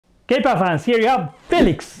K-pop fans, here you have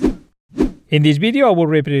Felix. In this video, I will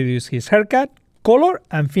reproduce his haircut, color,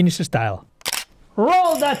 and finish style.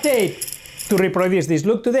 Roll that tape! To reproduce this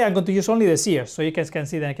look today, I'm going to use only the shears. So you guys can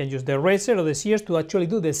see that I can use the razor or the shears to actually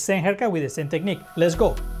do the same haircut with the same technique. Let's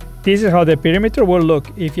go! This is how the perimeter will look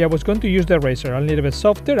if I was going to use the razor, a little bit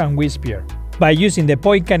softer and wispier. By using the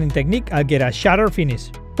point cutting technique, I'll get a shatter finish,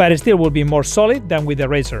 but it still will be more solid than with the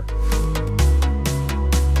razor.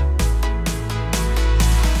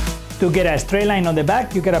 To get a straight line on the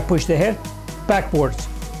back, you gotta push the hair backwards.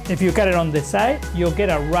 If you cut it on the side, you'll get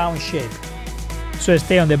a round shape. So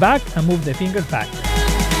stay on the back and move the fingers back.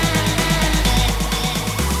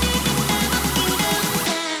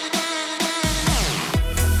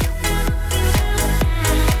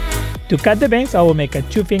 To cut the bangs, I will make a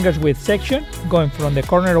 2 fingers width section, going from the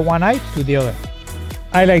corner of one eye to the other.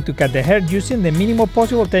 I like to cut the hair using the minimum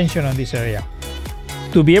possible tension on this area.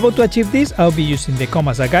 To be able to achieve this, I'll be using the comb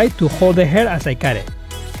as a guide to hold the hair as I cut it.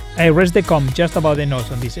 I rest the comb just above the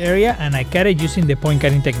nose on this area and I cut it using the point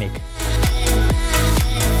cutting technique.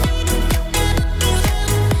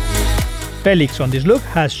 Felix on this look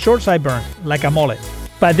has short sideburns, like a mullet,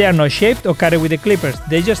 but they are not shaped or cut with the clippers,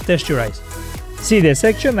 they just texturize. See the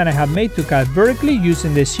section that I have made to cut vertically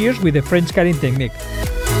using the shears with the French cutting technique.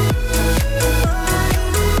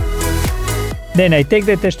 Then I take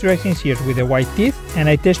the texturizing shears with the white teeth and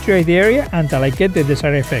I texturize the area until I get the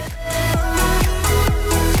desired effect.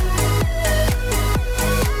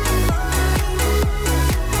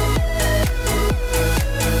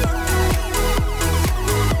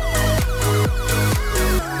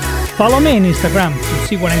 Follow me on Instagram to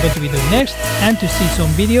see what I'm going to be doing next and to see some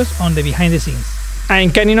videos on the behind the scenes. I'm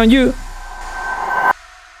counting on you!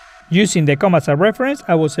 Using the comb as a reference,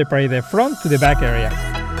 I will separate the front to the back area.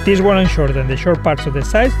 This will ensure that the short parts of the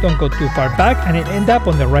sides don't go too far back and it end up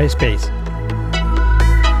on the right space.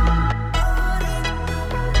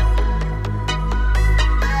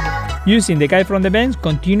 Using the guide from the bangs,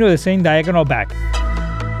 continue the same diagonal back.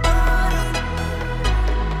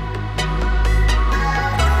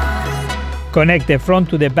 Connect the front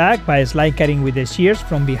to the back by slide cutting with the shears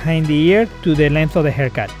from behind the ear to the length of the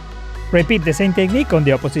haircut. Repeat the same technique on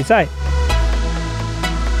the opposite side.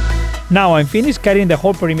 Now I'm finished cutting the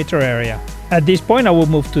whole perimeter area. At this point I will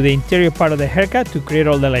move to the interior part of the haircut to create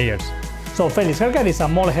all the layers. So Felix haircut is a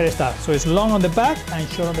mullet hairstyle, so it's long on the back and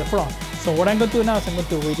short on the front. So what I'm going to do now is I'm going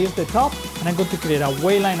to reduce the top and I'm going to create a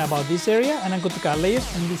wave line about this area and I'm going to cut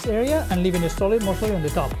layers in this area and leaving it more solid on the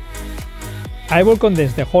top. I will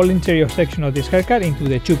condense the whole interior section of this haircut into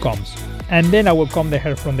the 2 combs. And then I will comb the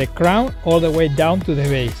hair from the crown all the way down to the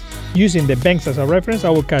base. Using the bangs as a reference, I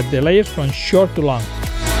will cut the layers from short to long.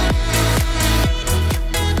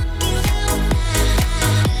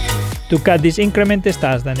 To cut this increment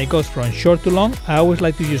styles that it goes from short to long, I always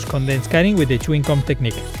like to use condensed cutting with the chewing comb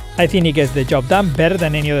technique. I think it gets the job done better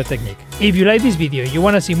than any other technique. If you like this video and you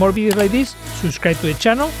want to see more videos like this, subscribe to the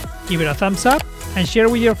channel, give it a thumbs up, and share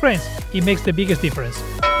with your friends. It makes the biggest difference.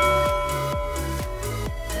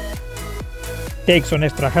 Take some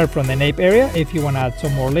extra hair from the nape area if you want to add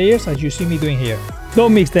some more layers as you see me doing here.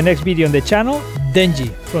 Don't miss the next video on the channel,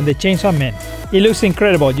 𝗙𝗗𝗟𝗢𝗪 from the Chainsaw Man. It looks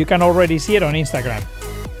incredible, you can already see it on Instagram.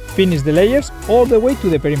 Finish the layers all the way to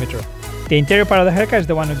the perimeter. The interior part of the haircut is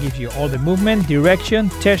the one who gives you all the movement, direction,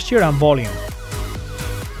 texture and volume.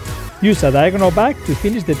 Use a diagonal back to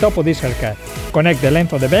finish the top of this haircut. Connect the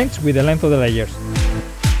length of the bangs with the length of the layers.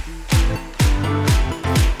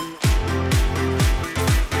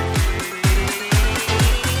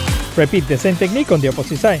 Repeat the same technique on the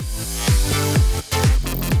opposite side.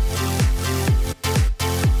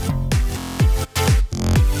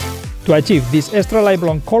 To achieve this extra light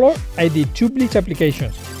blonde color, I did 2 bleach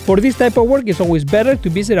applications. For this type of work, it's always better to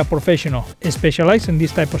visit a professional specialized in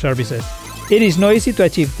this type of services. It is not easy to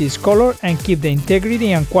achieve this color and keep the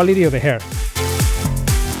integrity and quality of the hair.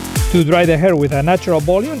 To dry the hair with a natural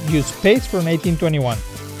volume, use paste from 1821.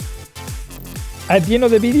 At the end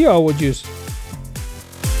of the video, I will use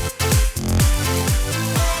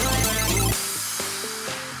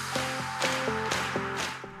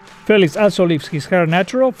Felix also leaves his hair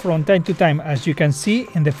natural from time to time, as you can see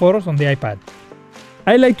in the photos on the iPad.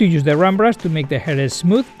 I like to use the round brush to make the hair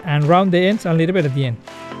smooth and round the ends a little bit at the end.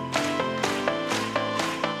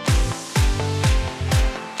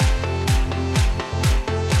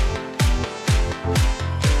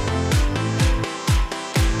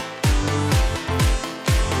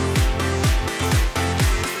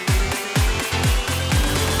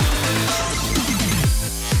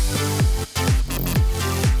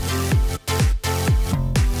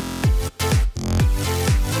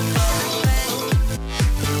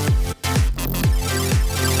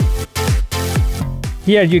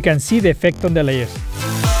 Here you can see the effect on the layers.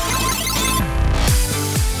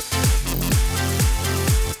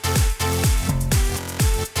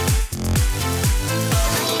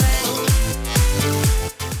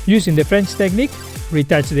 Using the French technique,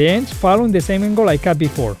 retouch the ends following the same angle I cut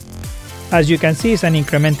before. As you can see, it's an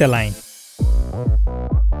incremental line.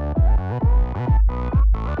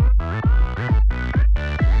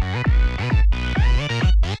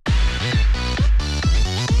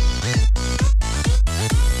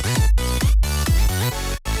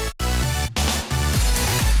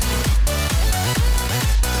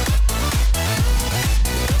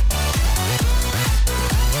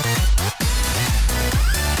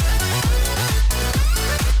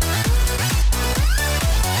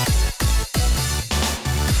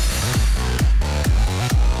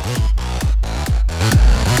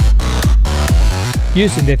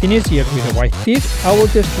 Using the thin shears with the white tips, I will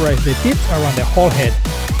texturize the tips around the whole head.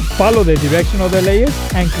 Follow the direction of the layers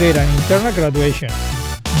and create an internal graduation.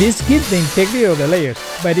 This keeps the integrity of the layers,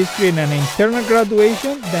 but it's creating an internal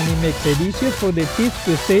graduation that it makes it easier for the tips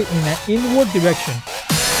to stay in an inward direction.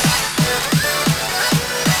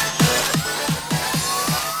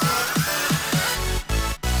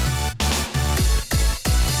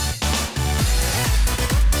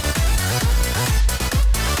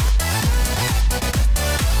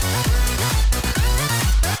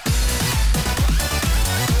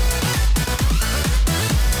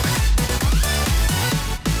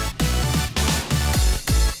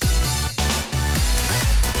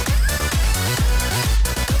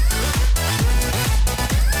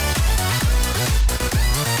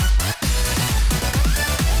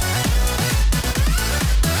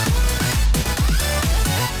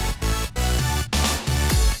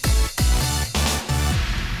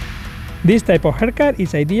 This type of haircut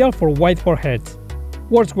is ideal for wide foreheads.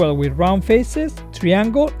 Works well with round faces,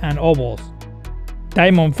 triangle, and ovals.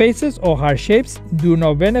 Diamond faces or heart shapes do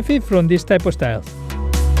not benefit from this type of styles.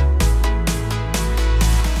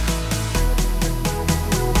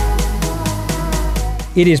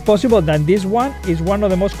 It is possible that this one is one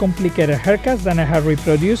of the most complicated haircuts that I have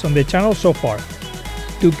reproduced on the channel so far.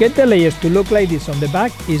 To get the layers to look like this on the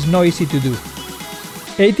back is not easy to do.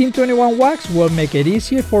 1821 wax will make it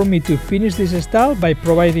easier for me to finish this style by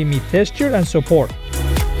providing me texture and support.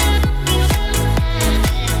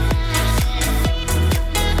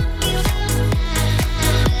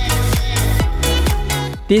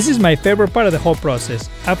 This is my favorite part of the whole process.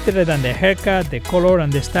 After I've done the haircut, the color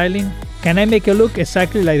and the styling, can I make it look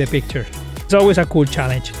exactly like the picture? It's always a cool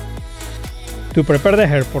challenge. To prepare the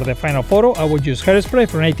hair for the final photo, I would use hairspray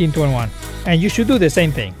from 1821, and you should do the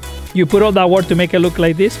same thing. You put all that work to make it look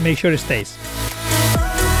like this, make sure it stays.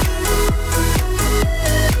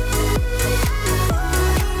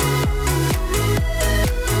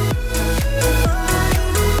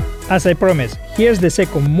 As I promised, here's the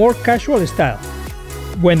second more casual style.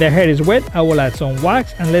 When the hair is wet, I will add some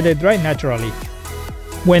wax and let it dry naturally.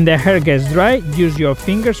 When the hair gets dry, use your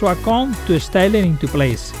fingers or a comb to style it into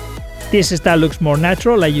place. This style looks more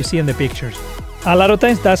natural like you see in the pictures. A lot of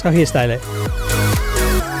times that's how he style it.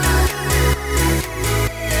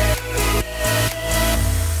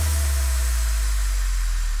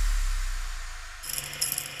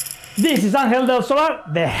 This is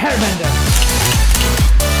𝗙𝗘𝗟𝗟𝗢𝗪, the hairbender.